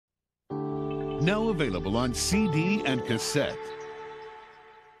Now available on CD and cassette.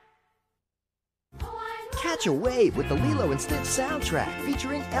 Catch a wave with the Lilo & Stitch soundtrack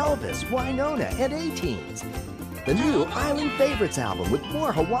featuring Elvis, Winona, and A-Teens. The new Island Favorites album with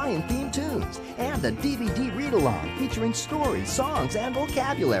more Hawaiian-themed tunes. And the DVD read-along featuring stories, songs, and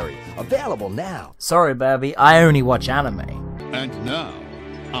vocabulary. Available now. Sorry, baby, I only watch anime. And now,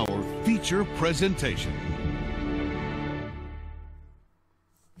 our feature presentation.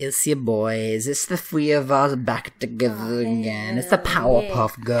 It's your boys, it's the three of us back together again. It's the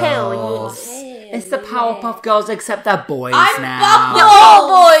Powerpuff Girls. It's the Powerpuff Girls, except they're boys now. You're all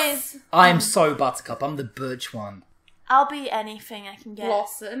boys! I'm so Buttercup, I'm the butch one. I'll be anything I can get.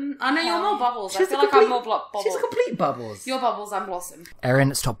 Blossom. I know you're more Bubbles. She's I feel like I'm more Bubbles. She's a complete Bubbles. You're Bubbles, I'm Blossom.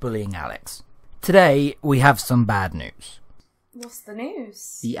 Erin, stop bullying Alex. Today, we have some bad news. What's the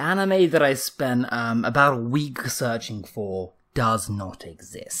news? The anime that I spent about a week searching for does not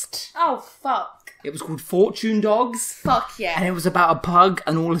exist. Oh, fuck. It was called Fortune Dogs. Fuck yeah. And it was about a pug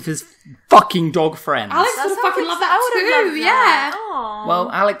and all of his fucking dog friends. Alex would have fucking loved that too, yeah. Aww. Well,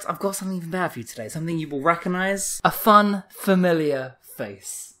 Alex, I've got something even better for you today. Something you will recognise. A fun, familiar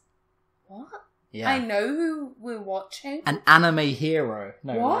face. What? Yeah. I know who we're watching. An anime hero,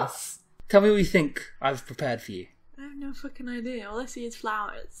 no What? less. Tell me what you think I've prepared for you. I have no fucking idea. All I see is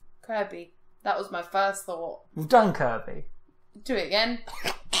flowers. Kirby. That was my first thought. We've done Kirby. Do it again.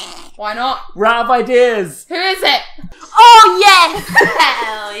 Why not? We're out of ideas. Who is it? Oh yes!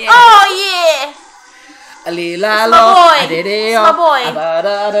 Hell yeah. Oh yeah! It's my boy. It's my boy. I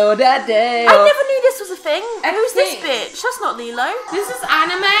I never knew this was a thing. Who's this Everything. bitch? That's not Lilo. This is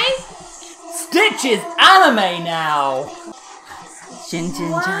anime? Stitch is anime now.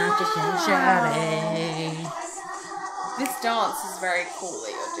 This dance is very cool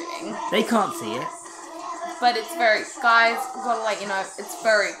that you're doing. They can't see it. But it's very... Guys, I've got to let you know, it's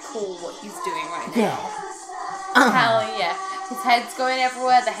very cool what he's doing right now. Yeah. Hell yeah. His head's going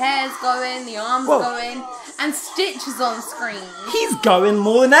everywhere, the hair's going, the arm's going, and Stitch is on screen. He's going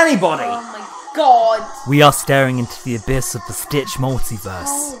more than anybody. Oh my god. We are staring into the abyss of the Stitch multiverse.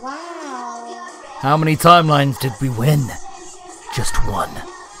 Oh wow. How many timelines did we win? Just one.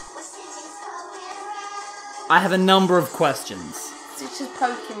 I have a number of questions. Stitch is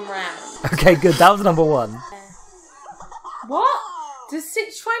poking round. Okay, good. That was number one. What? Does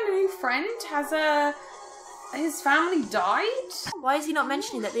Stitch find a new friend? His family died? Why is he not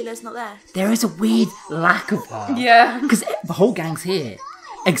mentioning that Lilo's not there? There is a weird lack of her. Yeah. Because the whole gang's here.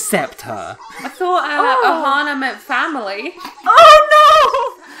 Except her. I thought Ohana meant family.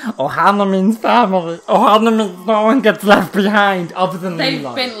 Oh Ohana means family. Ohana means no one gets left behind other than They've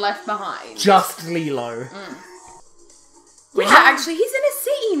Lilo. been left behind. Just Lilo. Yeah, actually, he's in a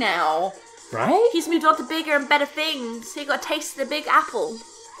city now. Right? no! He's moved on to bigger and better things. He got a taste of the big apple.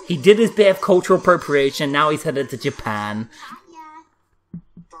 He did his bit of cultural appropriation, now he's headed to Japan.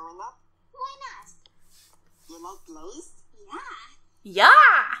 Yeah!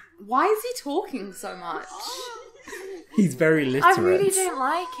 Why is he talking so much? He's very literate. I really don't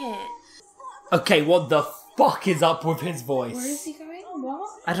like it. Okay, what the fuck is up with his voice? Where is he going? What?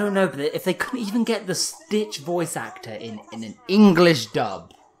 I don't know, but if they couldn't even get the Stitch voice actor in an English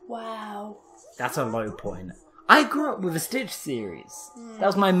dub, Wow. that's a low point. I grew up with a Stitch series. That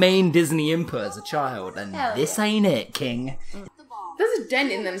was my main Disney input as a child, and Hell this ain't it, King. There's a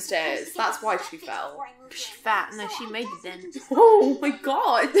dent in them stairs. That's why she fell. She's fat. No, she made the dent. Oh my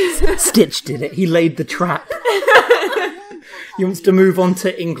god. Stitch did it, he laid the trap. He wants to move on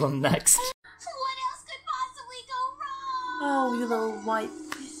to England next. What else could possibly go wrong? Oh, you little white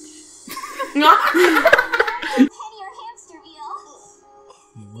bitch. Penny or hamster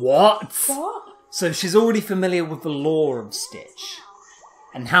wheel? What? What? So she's already familiar with the lore of Stitch.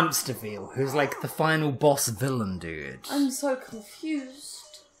 And Hamsterville, who's like the final boss villain dude. I'm so confused.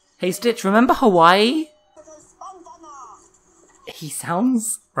 Hey Stitch, remember Hawaii? He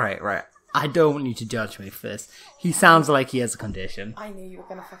sounds... Right. I don't want you to judge me for this. He sounds like he has a condition. I knew you were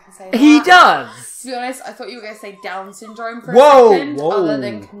gonna fucking say that. He does! To be honest, I thought you were gonna say Down syndrome for Whoa, a second, whoa. other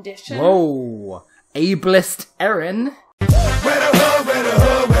than condition. Whoa. Ableist Erin.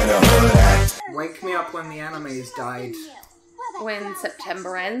 Wake me up when the anime's died. When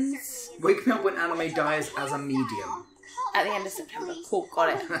September ends. Wake me up when anime dies as a medium. At the end of September. Cool, got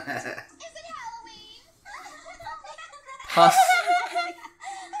it. Pass.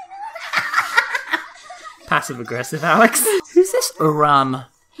 Passive aggressive, Alex. Who's this Uran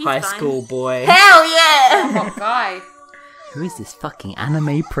high fine. school boy? Hell yeah! Hot guy. Who is this fucking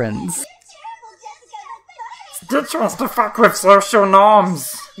anime prince? Stitch wants to fuck with social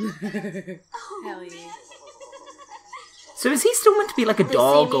norms. Hell yeah. So is he still meant to be like a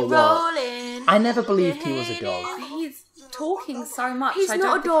dog or what? Rolling talking. I never believed he was a dog. He's talking so much. He's I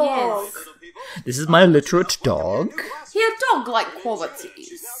not don't a think dog. He is. This is my literate dog. He had dog-like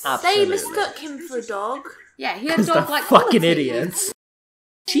qualities. They mistook him for a dog. Yeah, he had dog-like Fucking qualities. idiots.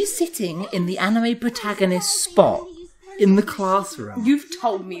 She's sitting in the anime protagonist spot in the classroom. You've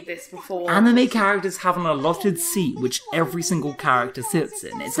told me this before. Anime characters have an allotted seat which every single character sits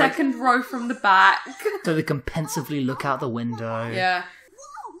in. It's like Second row from the back. so they can pensively look out the window. Yeah.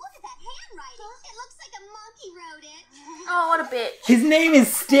 Whoa, look at that handwriting. It looks like a monkey wrote it. Oh, what a bitch. His name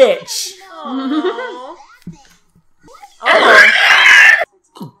is Stitch. Oh.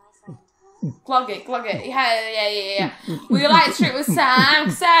 Glug it. Yeah. We like to treat with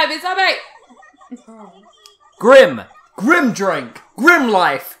Sam. Sam, it's a Grim drink. Grim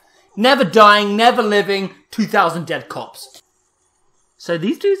life. Never dying, never living. 2,000 dead cops. So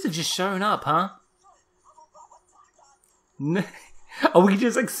these dudes have just shown up, huh? Are we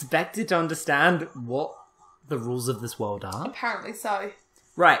just expected to understand what the rules of this world are? Apparently so.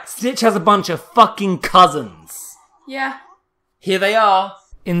 Right, Stitch has a bunch of fucking cousins. Yeah. Here they are.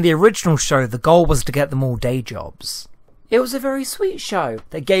 In the original show, the goal was to get them all day jobs. It was a very sweet show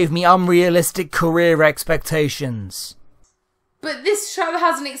that gave me unrealistic career expectations. But this show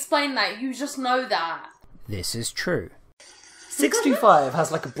hasn't explained that. You just know that. This is true. 625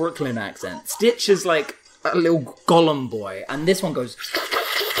 has like a Brooklyn accent. Stitch is like a little Gollum boy, and this one goes...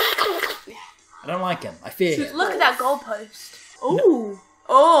 I don't like him. I fear him. Look at that goalpost. Ooh.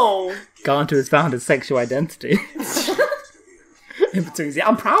 Oh. Garnter has found his sexual identity. In between,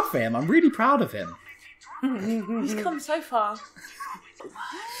 I'm proud for him. I'm really proud of him. He's come so far.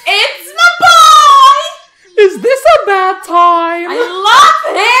 It's my boy! Is this a bad time? I love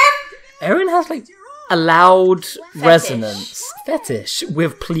him! Erin has like a loud resonance fetish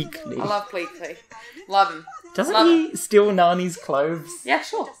with Pleakley. I love Pleakley. Love him. Doesn't love he steal Nani's clothes? Yeah,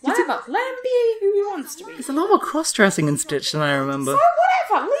 sure. Whatever. Let him be who he wants to be. There's a lot more cross-dressing in Stitch than I remember. So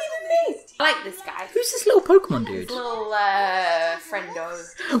whatever. Leave him be. I like this guy. Who's this little Pokemon dude? Little, friendo.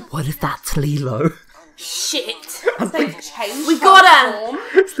 What if that's Lilo? Shit. They've changed. We got him.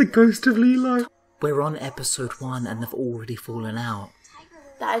 It's the ghost of Lilo. We're on episode 1 and they've already fallen out.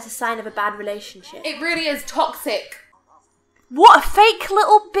 That is a sign of a bad relationship. It really is toxic. What a fake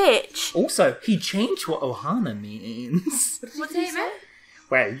little bitch. Also, he changed what Ohana means. What did he say?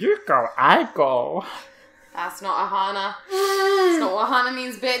 Where you go, I go. That's not Ahana. That's not what Ahana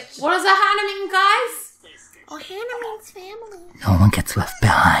means, bitch. What does Ahana mean, guys? Oh, Hannah means family. No one gets left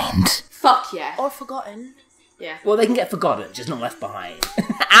behind. Fuck yeah. Or forgotten. Yeah. Well, they can get forgotten, just not left behind.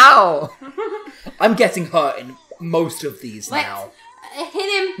 Ow! I'm getting hurt in most of these now. Hit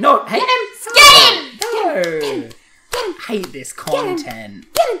him. No, hey. Get him. No. Hate this content.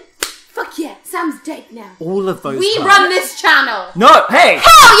 Get him. Fuck yeah. Sam's dead now. All of those. We hurt. run this channel. No, hey!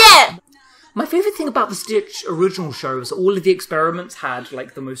 Hell yeah! My favourite thing about the Stitch original show is all of the experiments had,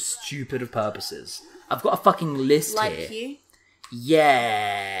 like, the most stupid of purposes. I've got a fucking list Like here. you.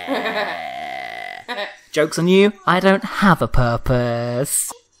 Yeah. Joke's on you. I don't have a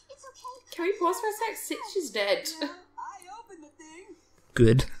purpose. Can we pause for a sec? Stitch is dead.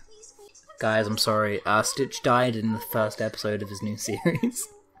 Good. Guys, I'm sorry. Stitch died in the first episode of his new series.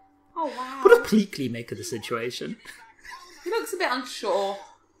 Oh wow. What does Pleakley make of the situation? He looks a bit unsure.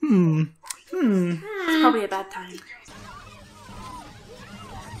 It's probably a bad time.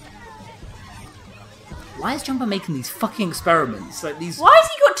 Why is Jumper making these fucking experiments? Like these. Why has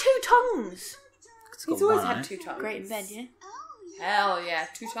he got 2 tongues? He's always had 2 tongues. Great in bed, yeah? Hell yeah.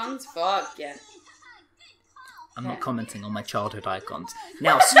 2 tongues? Fuck yeah. I'm not commenting on my childhood icons.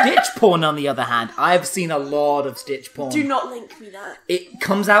 Now, Stitch porn, on the other hand, I've seen a lot of Stitch porn. Do not link me that. It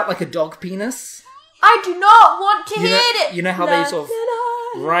comes out like a dog penis. I do not want to You know, hit it! you know how they sort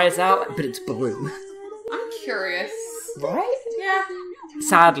of rise out, but it's blue. I'm curious. Right? Yeah.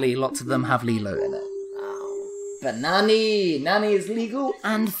 Sadly, lots of them have Lilo in it. Oh. But Nani is legal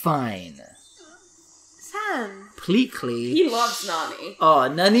and fine. Sam. Pleakley. He loves Nani. Oh,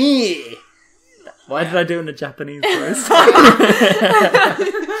 Nani! Why did I do it in a Japanese voice?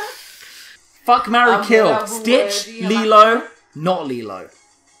 Fuck, marry, kill. Stitch, Lilo, not Lilo.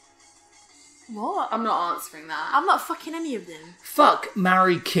 What? I'm not answering that. I'm not fucking any of them. Fuck,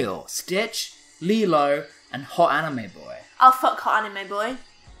 marry, kill. Stitch, Lilo, and hot anime boy. I'll fuck hot anime boy.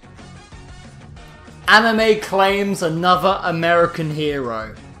 Anime claims another American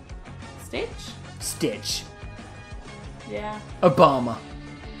hero. Stitch? Stitch. Yeah. Obama.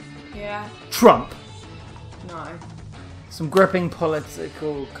 Yeah. Trump. No. Some gripping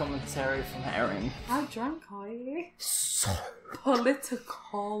political commentary from Erin. How drunk are you? So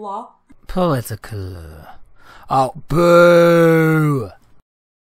Political. political. Oh, boo!